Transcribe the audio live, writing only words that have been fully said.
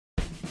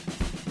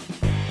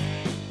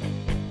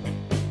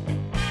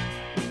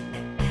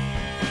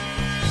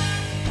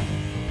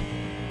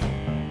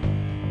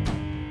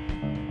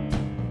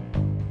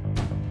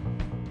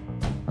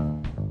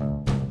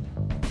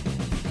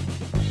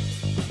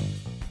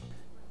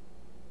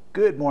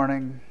Good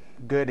morning,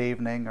 good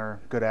evening, or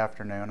good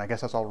afternoon. I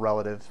guess that's all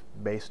relative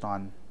based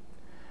on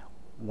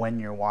when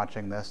you're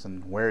watching this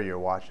and where you're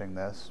watching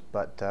this.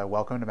 But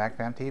welcome to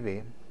MacFam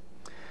TV.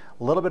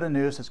 A little bit of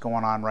news that's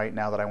going on right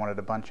now that I wanted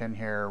to bunch in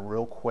here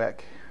real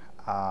quick.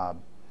 A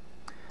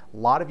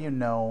lot of you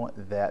know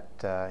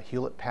that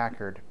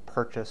Hewlett-Packard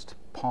purchased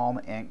Palm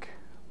Inc.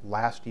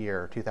 last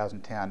year,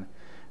 2010,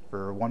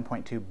 for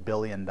 $1.2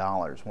 billion.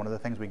 One of the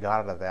things we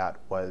got out of that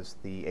was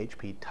the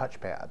HP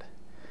TouchPad.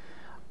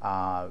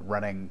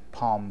 Running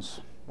Palm's,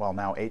 well,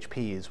 now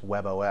HP's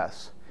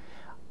WebOS.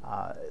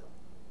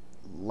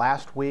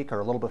 Last week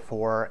or a little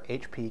before,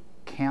 HP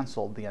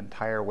canceled the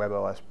entire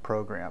WebOS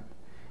program,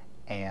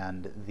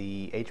 and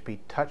the HP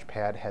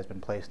TouchPad has been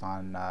placed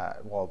on,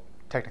 well,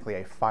 technically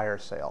a fire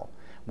sale.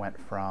 Went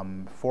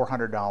from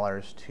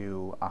 $400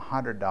 to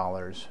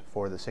 $100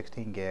 for the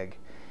 16 gig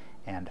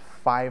and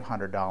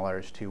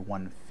 $500 to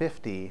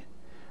 $150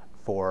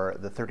 for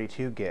the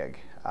 32 gig,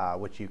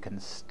 which you can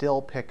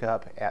still pick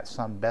up at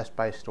some Best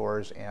Buy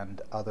stores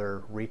and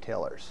other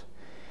retailers.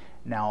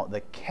 Now,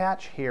 the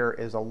catch here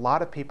is a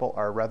lot of people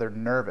are rather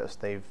nervous.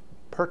 They've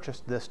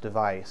purchased this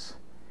device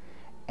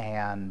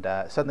and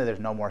suddenly there's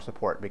no more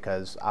support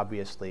because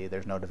obviously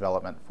there's no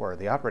development for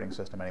the operating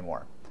system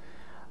anymore.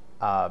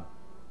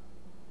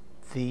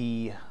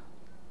 The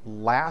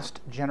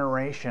last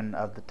generation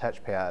of the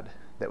touchpad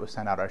that was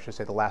sent out, or I should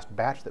say the last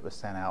batch that was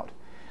sent out,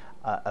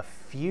 a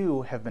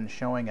few have been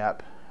showing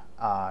up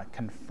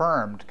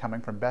confirmed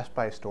coming from Best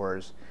Buy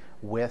stores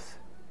with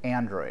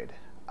Android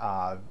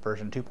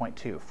version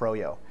 2.2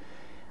 Froyo.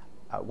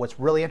 What's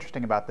really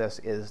interesting about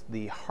this is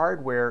the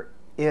hardware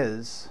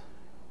is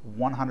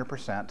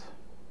 100%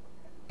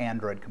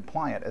 Android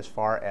compliant as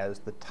far as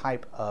the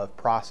type of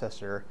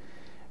processor,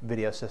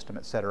 video system,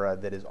 etc.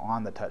 that is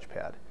on the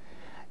touchpad.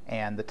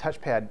 And the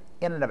touchpad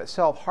in and of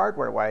itself,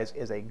 hardware-wise,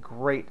 is a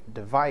great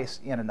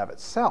device in and of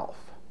itself.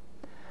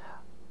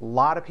 A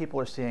lot of people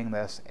are seeing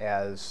this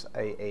as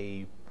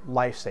a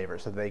lifesaver,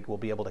 so they will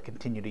be able to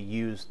continue to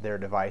use their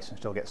device and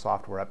still get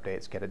software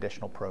updates, get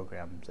additional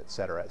programs,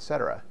 etc.,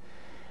 etc.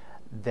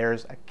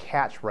 There's a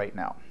catch right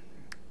now.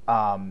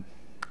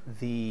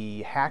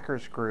 The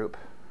hackers group,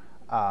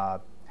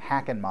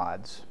 Hack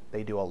Mods,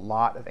 they do a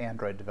lot of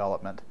Android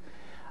development,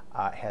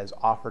 has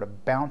offered a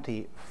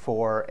bounty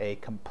for a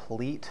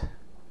complete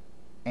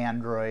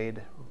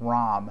Android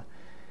ROM,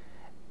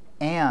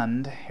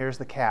 and here's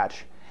the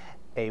catch,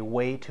 a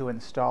way to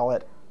install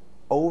it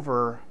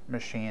over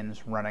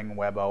machines running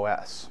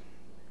WebOS.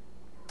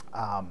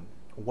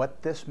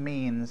 What this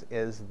means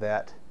is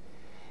that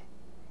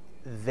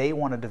they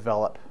want to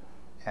develop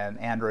an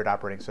Android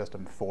operating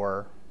system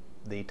for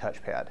the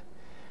touchpad.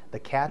 The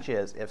catch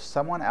is, if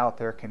someone out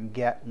there can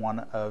get one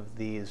of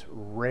these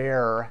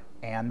rare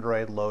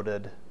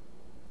Android-loaded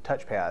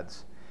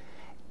touchpads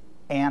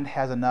and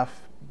has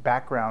enough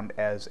background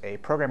as a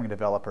programming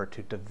developer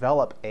to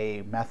develop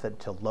a method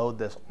to load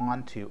this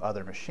onto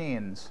other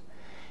machines,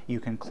 you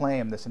can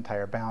claim this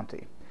entire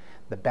bounty.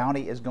 The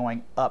bounty is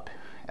going up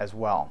as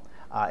well.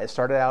 It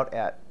started out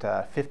at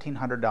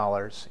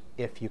 $1,500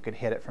 if you could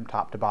hit it from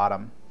top to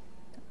bottom.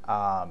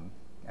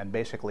 And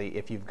basically,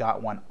 if you've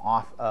got one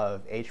off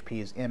of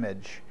HP's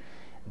image,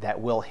 that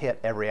will hit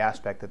every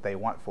aspect that they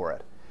want for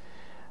it.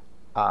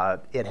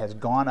 It has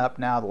gone up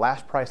now. The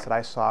last price that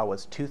I saw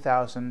was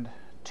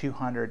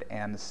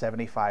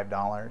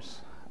 $2,275.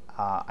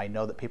 I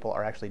know that people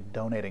are actually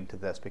donating to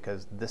this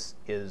because this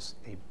is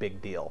a big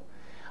deal.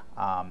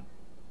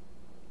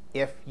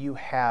 If you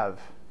have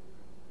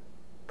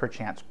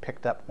perchance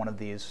picked up one of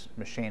these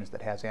machines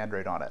that has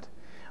Android on it,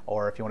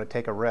 or if you want to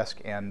take a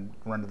risk and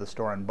run to the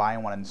store and buy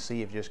one and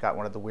see if you just got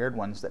one of the weird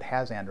ones that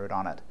has Android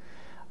on it,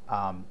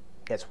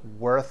 it's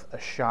worth a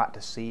shot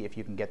to see if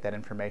you can get that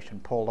information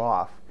pulled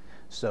off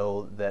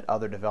so that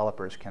other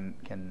developers can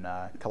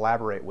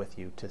collaborate with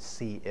you to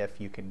see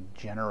if you can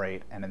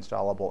generate an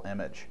installable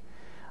image.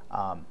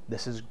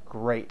 This is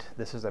great.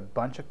 This is a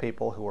bunch of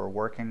people who are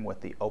working with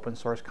the open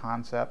source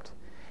concept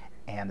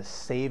and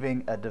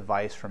saving a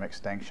device from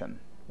extinction,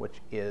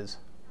 which is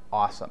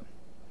awesome.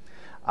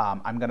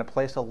 I'm going to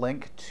place a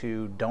link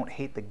to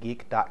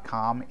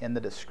don'thatethegeek.com in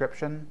the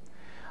description.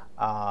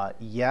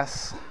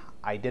 Yes,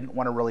 I didn't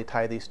want to really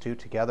tie these two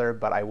together,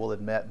 but I will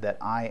admit that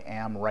I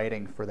am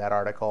writing for that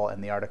article,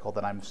 and the article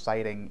that I'm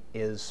citing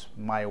is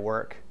my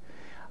work.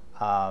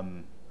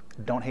 Don't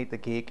Hate the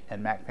Geek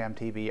and MacFam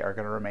TV are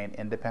going to remain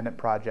independent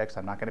projects.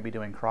 I'm not going to be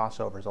doing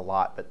crossovers a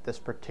lot, but this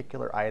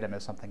particular item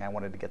is something I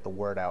wanted to get the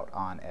word out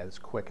on as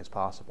quick as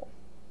possible.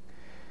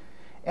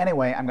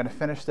 Anyway, I'm going to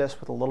finish this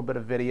with a little bit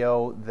of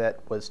video that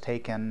was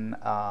taken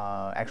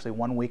actually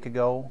 1 week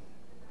ago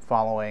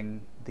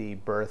following the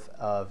birth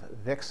of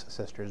Vic's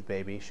sister's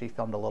baby. She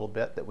filmed a little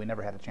bit that we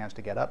never had a chance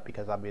to get up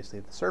because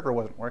obviously the server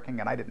wasn't working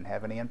and I didn't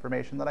have any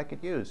information that I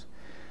could use.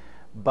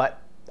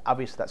 But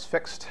obviously that's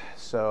fixed,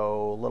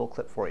 so little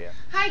clip for you.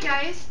 Hi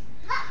guys!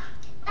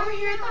 We're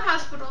here at the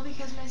hospital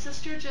because my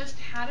sister just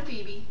had a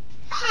baby.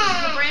 This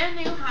is a brand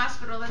new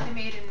hospital that they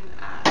made in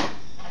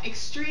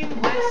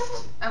extreme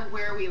west of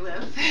where we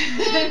live.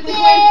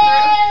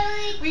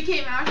 We We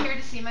came out here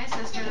to see my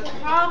sister. The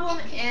problem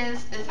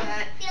is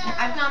that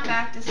I've gone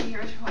back to see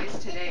her twice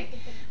today,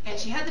 and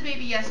she had the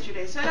baby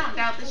yesterday, so I don't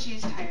doubt that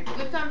she's tired. But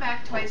we've gone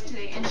back twice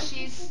today, and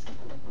she's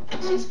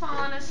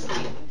fallen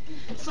asleep.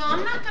 So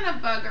I'm not gonna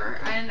bug her.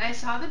 And I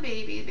saw the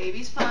baby. The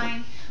baby's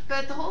fine,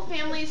 but the whole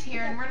family's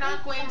here, and we're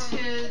not going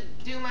to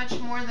do much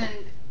more than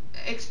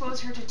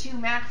expose her to 2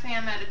 Mac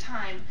fam at a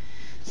time.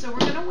 So we're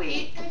going to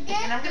wait,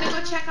 and I'm going to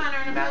go check on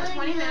her in about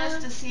 20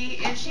 minutes to see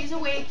if she's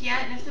awake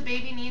yet and if the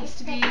baby needs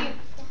to be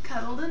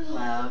cuddled and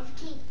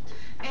loved.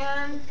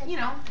 And, you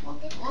know,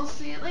 we'll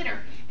see it later.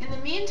 In the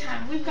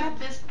meantime, we've got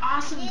this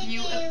awesome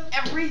view of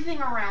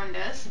everything around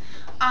us.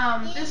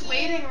 This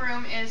waiting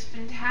room is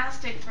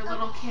fantastic for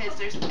little kids.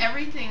 There's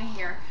everything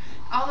here.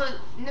 All the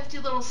nifty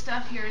little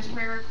stuff here is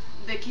where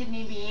the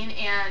kidney bean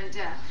and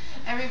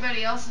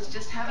everybody else is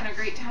just having a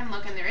great time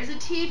looking. There is a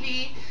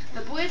TV.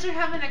 The boys are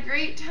having a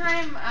great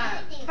time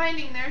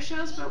finding their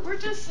shows, but we're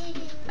just,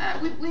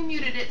 we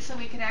muted it so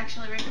we could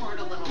actually record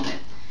a little bit.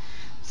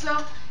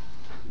 So,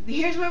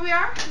 here's where we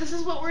are. This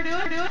is what we're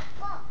doing.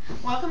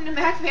 Welcome to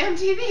MacFam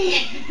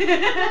TV.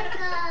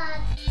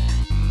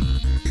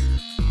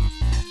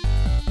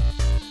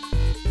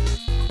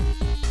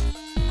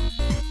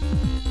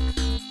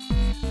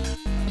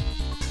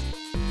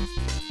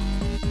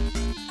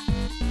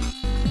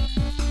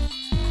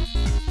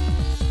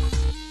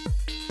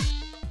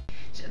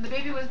 The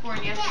baby was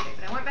born yesterday,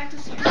 but I went back to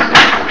see her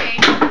today.